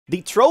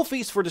The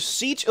trophies for the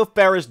Siege of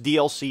Paris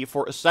DLC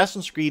for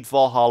Assassin's Creed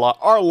Valhalla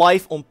are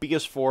live on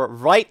PS4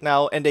 right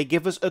now, and they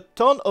give us a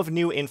ton of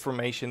new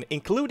information,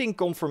 including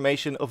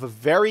confirmation of a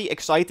very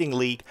exciting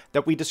leak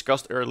that we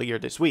discussed earlier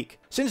this week.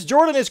 Since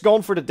Jordan is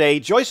gone for the day,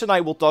 Joyce and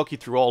I will talk you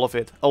through all of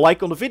it. A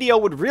like on the video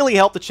would really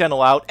help the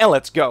channel out, and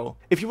let's go!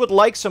 If you would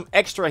like some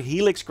extra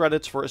Helix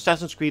credits for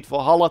Assassin's Creed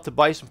Valhalla to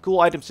buy some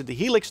cool items in the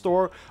Helix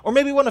store, or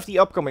maybe one of the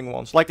upcoming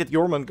ones like that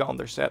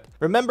Jormungandr set,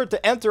 remember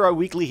to enter our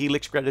weekly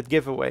Helix credit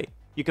giveaway.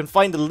 You can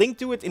find the link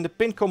to it in the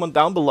pinned comment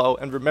down below,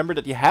 and remember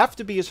that you have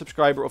to be a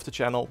subscriber of the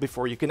channel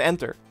before you can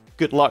enter.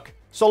 Good luck!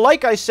 So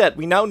like I said,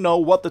 we now know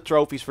what the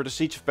trophies for the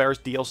Siege of Paris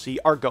DLC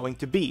are going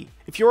to be.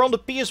 If you're on the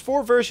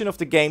PS4 version of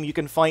the game, you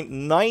can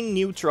find 9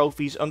 new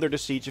trophies under the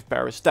Siege of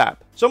Paris tab.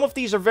 Some of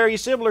these are very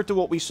similar to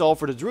what we saw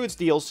for the Druids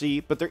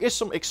DLC, but there is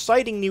some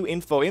exciting new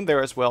info in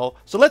there as well,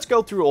 so let's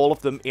go through all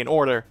of them in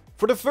order.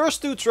 For the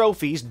first 2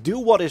 trophies, Do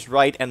What Is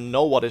Right and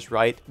Know What Is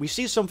Right, we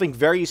see something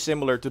very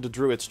similar to the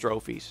Druids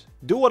trophies.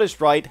 Do What Is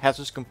Right has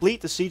us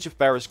complete the Siege of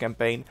Paris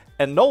campaign,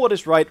 and Know What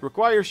Is Right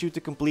requires you to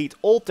complete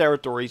all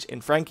territories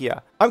in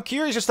Francia. I'm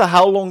curious as to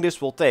how long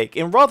this will take.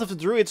 In Wrath of the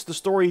Druids, the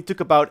story took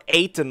about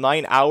 8 to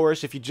 9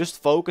 hours if you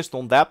just focused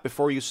on that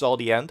before you saw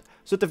the end.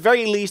 So at the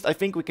very least, I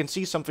think we can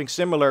see something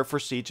similar for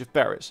Siege of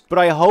Paris. But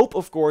I hope,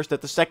 of course,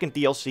 that the second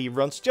DLC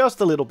runs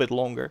just a little bit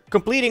longer.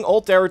 Completing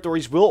all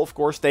territories will, of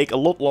course, take a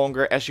lot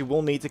longer, as you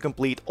will need to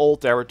complete all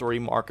territory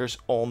markers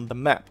on the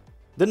map.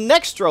 The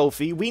next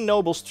trophy, We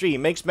Nobles 3,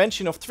 makes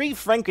mention of 3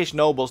 Frankish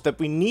nobles that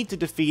we need to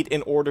defeat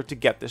in order to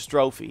get this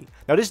trophy.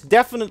 Now this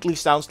definitely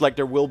sounds like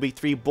there will be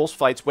 3 boss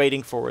fights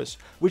waiting for us,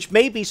 which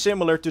may be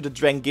similar to the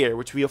Drengir,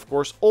 which we of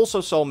course also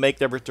saw make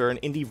their return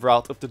in the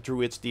Wrath of the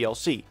Druids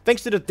DLC.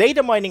 Thanks to the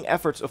data mining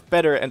efforts of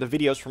Petter and the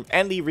videos from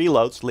Andy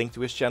Reloads, link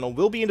to his channel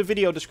will be in the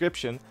video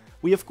description,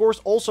 we of course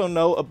also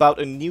know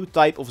about a new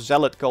type of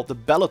zealot called the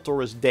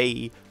Bellatorus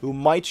Dei, who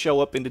might show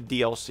up in the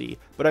DLC,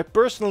 but I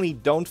personally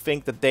don't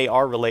think that they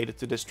are related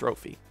to this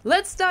trophy.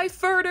 Let's dive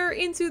further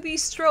into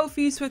these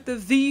trophies with the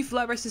Vive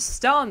la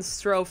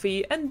Resistance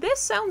trophy, and this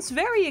sounds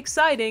very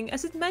exciting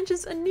as it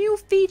mentions a new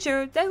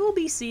feature that we'll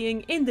be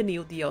seeing in the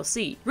new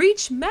DLC.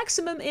 Reach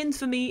maximum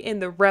infamy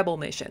in the rebel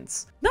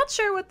missions. Not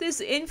sure what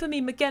this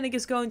infamy mechanic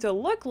is going to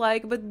look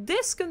like, but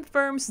this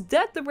confirms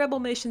that the rebel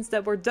missions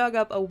that were dug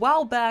up a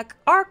while back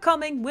are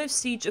coming with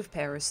Siege of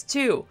Paris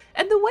 2.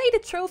 And the way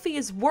the trophy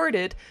is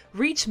worded,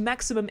 reach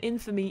maximum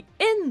infamy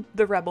in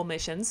the rebel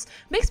missions,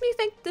 makes me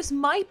think this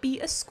might be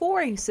a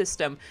scoring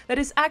system that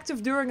is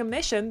active during a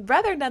mission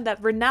rather than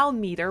that renown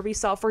meter we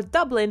saw for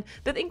Dublin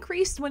that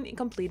increased when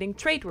completing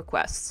trade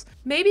requests.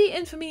 Maybe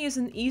infamy is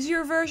an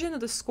easier version of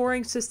the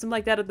scoring system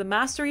like that of the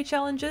mastery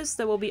challenges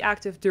that will be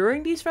active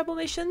during these rebel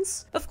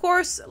missions. Of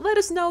course, let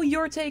us know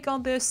your take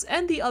on this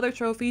and the other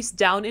trophies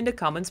down in the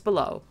comments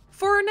below.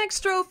 For our next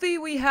trophy,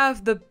 we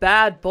have the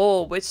Bad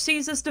Bull, which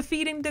sees us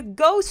defeating the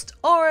Ghost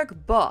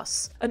Auric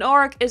boss. An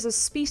Auric is a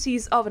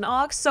species of an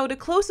ox, so the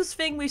closest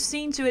thing we've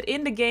seen to it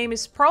in the game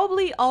is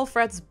probably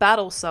Alfred's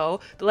Battle Sow,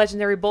 the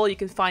legendary bull you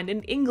can find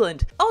in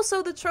England.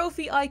 Also, the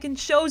trophy icon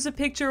shows a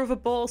picture of a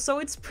bull, so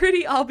it's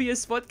pretty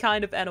obvious what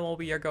kind of animal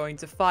we are going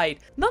to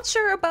fight. Not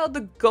sure about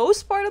the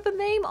ghost part of the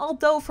name,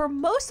 although for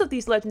most of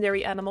these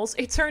legendary animals,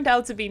 it turned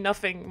out to be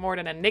nothing more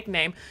than a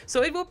nickname,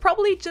 so it will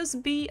probably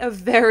just be a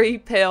very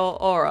pale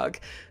Auric.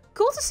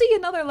 Cool to see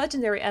another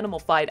legendary animal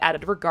fight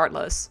added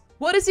regardless.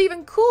 What is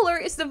even cooler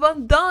is the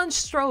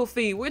Vendange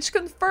trophy, which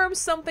confirms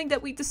something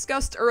that we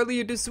discussed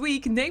earlier this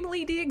week,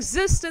 namely the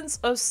existence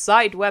of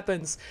side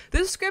weapons. The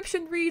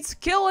description reads,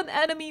 kill an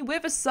enemy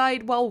with a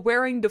side while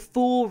wearing the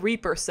full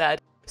Reaper set.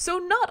 So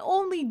not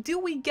only do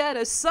we get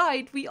a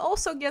side, we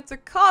also get to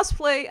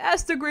cosplay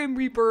as the Grim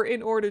Reaper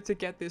in order to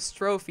get this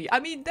trophy.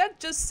 I mean, that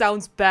just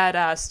sounds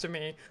badass to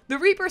me. The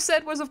Reaper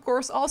set was of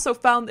course also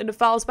found in the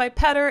files by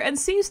Petter and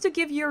seems to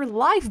give your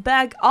life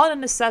back on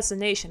an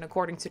assassination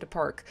according to the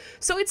perk.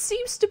 So it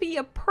seems to be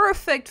a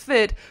perfect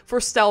fit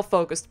for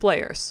stealth-focused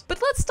players.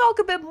 But let's talk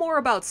a bit more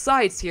about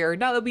sides here,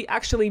 now that we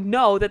actually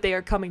know that they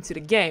are coming to the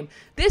game.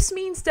 This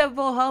means that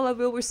Valhalla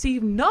will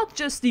receive not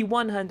just the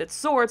one-handed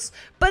swords,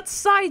 but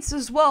sides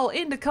as well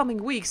in the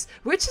coming weeks,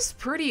 which is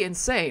pretty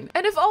insane.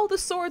 And if all the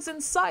swords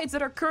and sides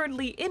that are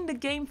currently in the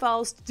game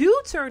files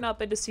do turn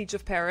up in the Siege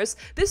of Paris,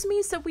 this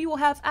means that we will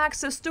have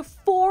access to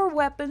 4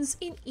 weapons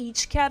in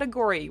each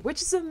category,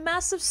 which is a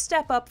massive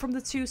step up from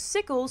the 2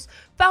 sickles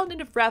found in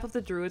the Wrath of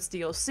the Druids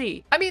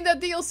DLC. I mean, that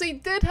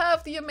DLC did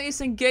have the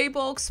amazing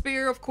Gabolg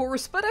spear, of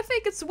course, but I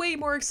think it's way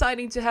more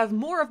exciting to have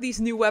more of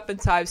these new weapon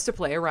types to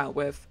play around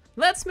with.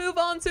 Let's move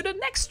on to the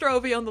next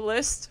trophy on the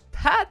list,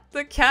 Pet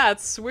the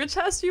Cats, which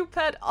has you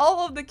pet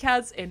all of the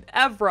cats in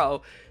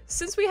Evro.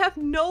 Since we have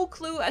no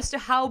clue as to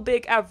how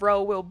big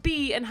Evro will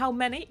be and how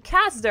many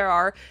cats there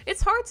are,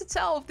 it's hard to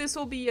tell if this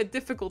will be a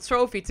difficult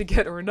trophy to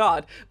get or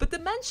not. But the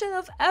mention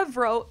of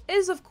Evro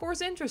is of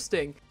course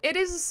interesting. It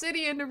is a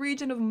city in the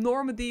region of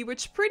Normandy,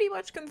 which pretty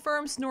much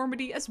confirms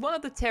Normandy as one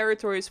of the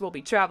territories we'll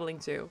be traveling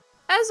to.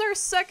 As our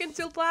second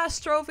to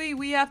last trophy,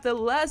 we have the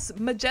Les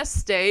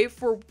Majeste,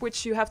 for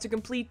which you have to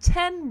complete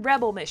 10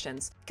 rebel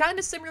missions.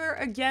 Kinda similar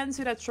again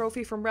to that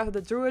trophy from Wrath of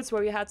the Druids,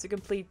 where you had to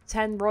complete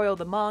 10 royal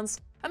demands.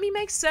 I mean,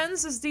 makes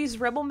sense, as these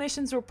rebel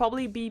missions will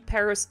probably be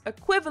Paris'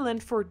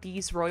 equivalent for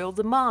these royal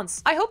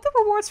demands. I hope the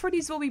rewards for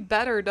these will be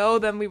better though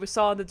than we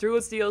saw in the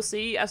Druids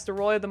DLC, as the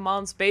royal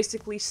demands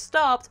basically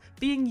stopped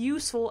being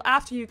useful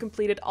after you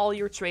completed all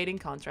your trading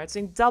contracts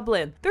in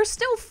Dublin. They're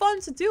still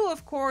fun to do,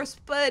 of course,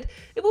 but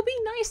it will be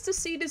nice to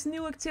see this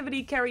new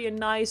activity carry a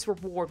nice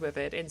reward with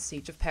it in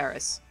Siege of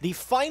Paris. The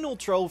final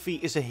trophy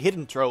is a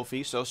hidden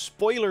trophy, so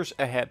spoilers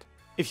ahead.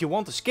 If you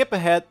want to skip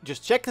ahead,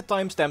 just check the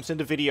timestamps in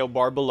the video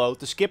bar below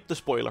to skip the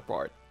spoiler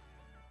part.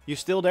 You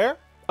still there?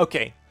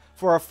 Okay.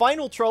 For our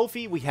final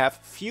trophy, we have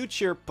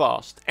Future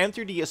Past.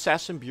 Enter the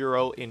Assassin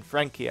Bureau in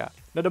Francia.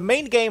 Now, the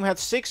main game had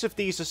 6 of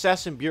these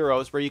Assassin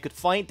Bureaus where you could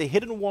find the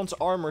Hidden One's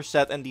armor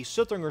set and the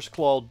Suttunger's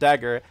Claw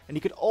dagger, and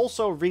you could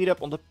also read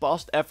up on the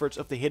past efforts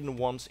of the Hidden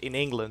Ones in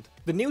England.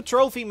 The new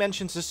trophy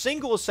mentions a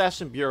single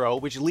Assassin Bureau,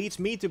 which leads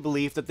me to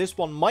believe that this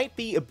one might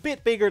be a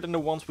bit bigger than the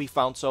ones we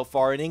found so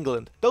far in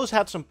England. Those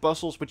had some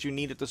puzzles which you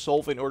needed to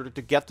solve in order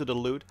to get to the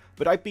loot,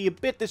 but I'd be a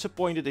bit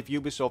disappointed if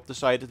Ubisoft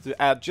decided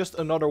to add just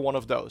another one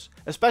of those,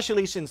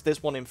 especially since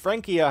this one in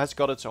Francia has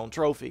got its own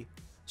trophy.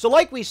 So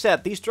like we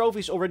said, these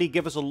trophies already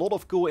give us a lot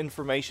of cool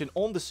information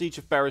on the Siege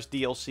of Paris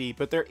DLC,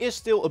 but there is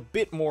still a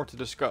bit more to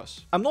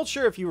discuss. I'm not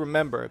sure if you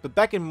remember, but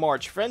back in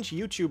March, French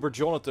YouTuber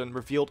Jonathan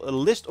revealed a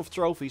list of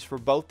trophies for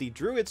both the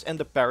Druids and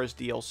the Paris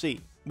DLC.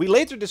 We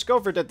later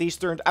discovered that these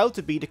turned out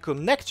to be the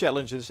Connect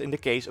challenges in the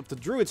case of the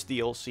Druids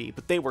DLC,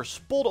 but they were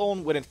spot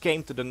on when it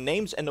came to the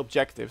names and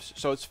objectives,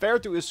 so it's fair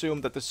to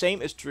assume that the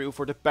same is true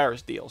for the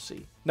Paris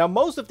DLC. Now,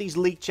 most of these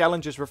leaked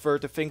challenges refer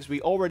to things we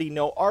already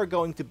know are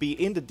going to be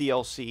in the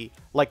DLC,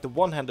 like the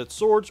one-handed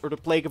swords or the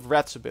Plague of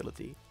Rats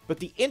ability. But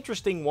the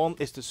interesting one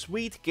is the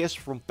Sweet Kiss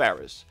from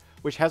Paris,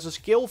 which has a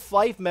skill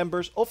 5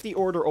 members of the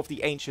Order of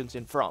the Ancients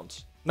in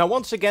France. Now,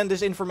 once again,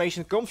 this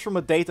information comes from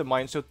a data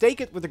mine, so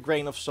take it with a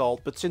grain of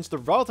salt, but since the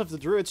Wrath of the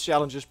Druids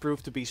challenges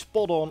proved to be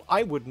spot on,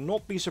 I would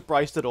not be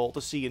surprised at all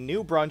to see a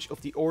new branch of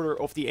the Order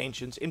of the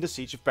Ancients in the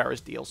Siege of Paris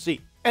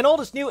DLC. And all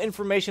this new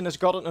information has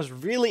gotten us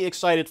really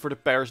excited for the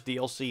Paris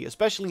DLC,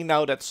 especially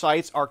now that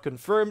sights are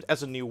confirmed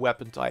as a new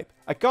weapon type.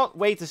 I can't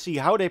wait to see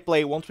how they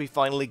play once we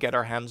finally get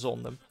our hands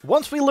on them.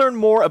 Once we learn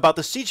more about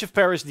the Siege of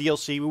Paris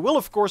DLC, we will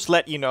of course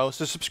let you know,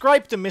 so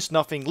subscribe to miss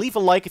nothing, leave a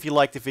like if you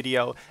liked the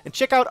video, and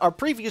check out our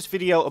previous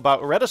video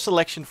about Retta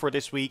selection for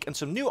this week and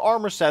some new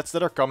armor sets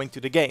that are coming to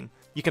the game.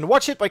 You can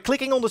watch it by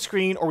clicking on the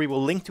screen, or we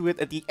will link to it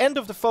at the end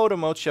of the photo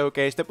mode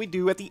showcase that we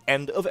do at the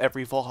end of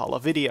every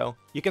Valhalla video.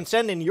 You can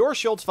send in your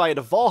shots via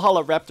the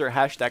ValhallaRaptor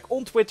hashtag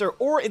on Twitter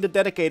or in the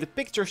dedicated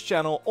pictures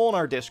channel on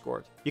our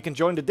Discord. You can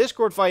join the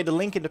Discord via the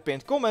link in the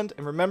pinned comment,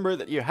 and remember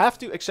that you have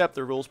to accept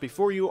the rules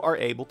before you are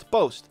able to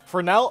post.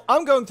 For now,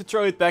 I'm going to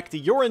throw it back to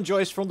your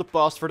enjoys from the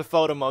past for the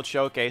photo mode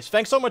showcase.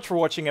 Thanks so much for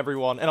watching,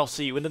 everyone, and I'll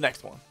see you in the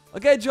next one.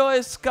 Okay,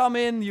 Joyce, come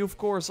in. You, of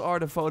course, are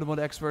the photo mode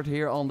expert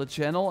here on the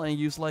channel, and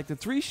you selected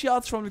 3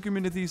 shots from the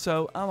community,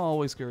 so I'm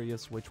always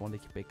curious which one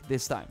did you pick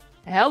this time.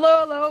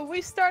 Hello,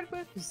 we start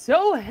with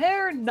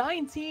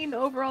Zohair19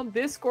 over on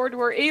Discord,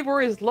 where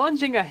Eivor is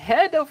lunging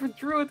ahead of a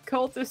druid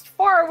cultist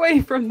far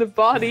away from the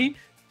body.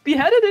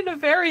 Beheaded in a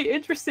very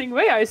interesting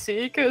way, I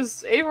see,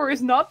 because Eivor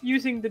is not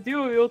using the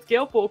dual-wield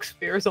Galebolg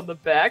spears on the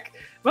back.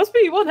 Must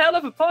be one hell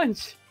of a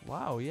punch.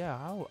 Wow, yeah,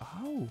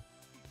 how?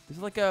 Is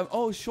it like a,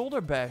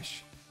 shoulder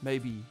bash,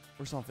 maybe,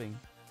 or something?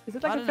 Is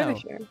it like a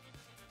finisher?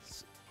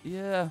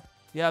 Yeah,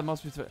 it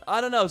must be.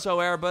 I don't know,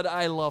 Zohair, but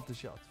I love the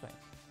shot. Thanks.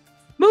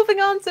 Moving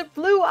on to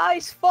Blue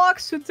Eyes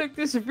Fox, who took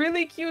this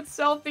really cute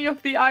selfie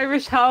of the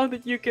Irish Hound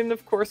that you can,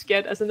 of course,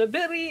 get as an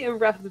ability in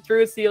Wrath of the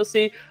Druids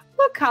DLC.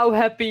 Look how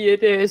happy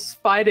it is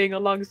fighting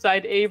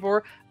alongside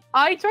Eivor.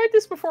 I tried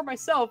this before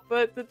myself,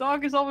 but the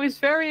dog is always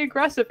very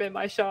aggressive in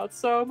my shots,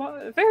 so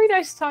very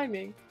nice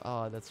timing.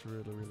 Oh, that's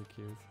really, really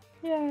cute.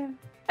 Yeah.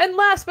 And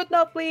last but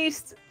not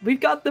least, we've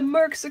got the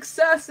Mercs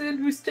Assassin,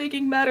 who's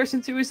taking matters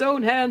into his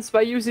own hands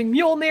by using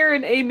Mjolnir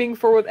and aiming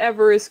for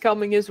whatever is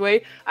coming his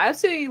way. I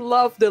absolutely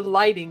love the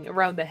lighting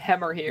around the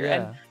hammer here,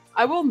 and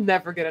I will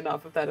never get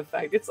enough of that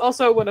effect. It's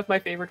also one of my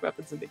favorite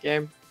weapons in the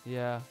game.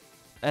 Yeah.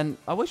 And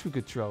I wish we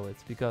could throw it,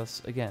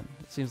 because, again,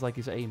 it seems like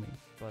he's aiming,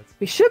 but...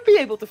 We should be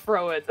able to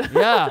throw it!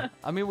 Yeah!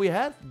 I mean, we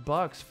had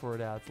bugs for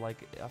that, like,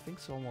 I think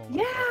someone...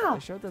 Yeah! I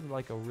showed that,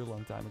 like, a real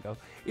long time ago.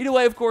 Either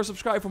way, of course,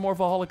 subscribe for more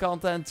Valhalla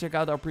content, check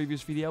out our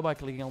previous video by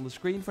clicking on the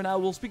screen. For now,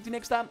 we'll speak to you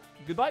next time.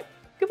 Goodbye!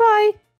 Goodbye!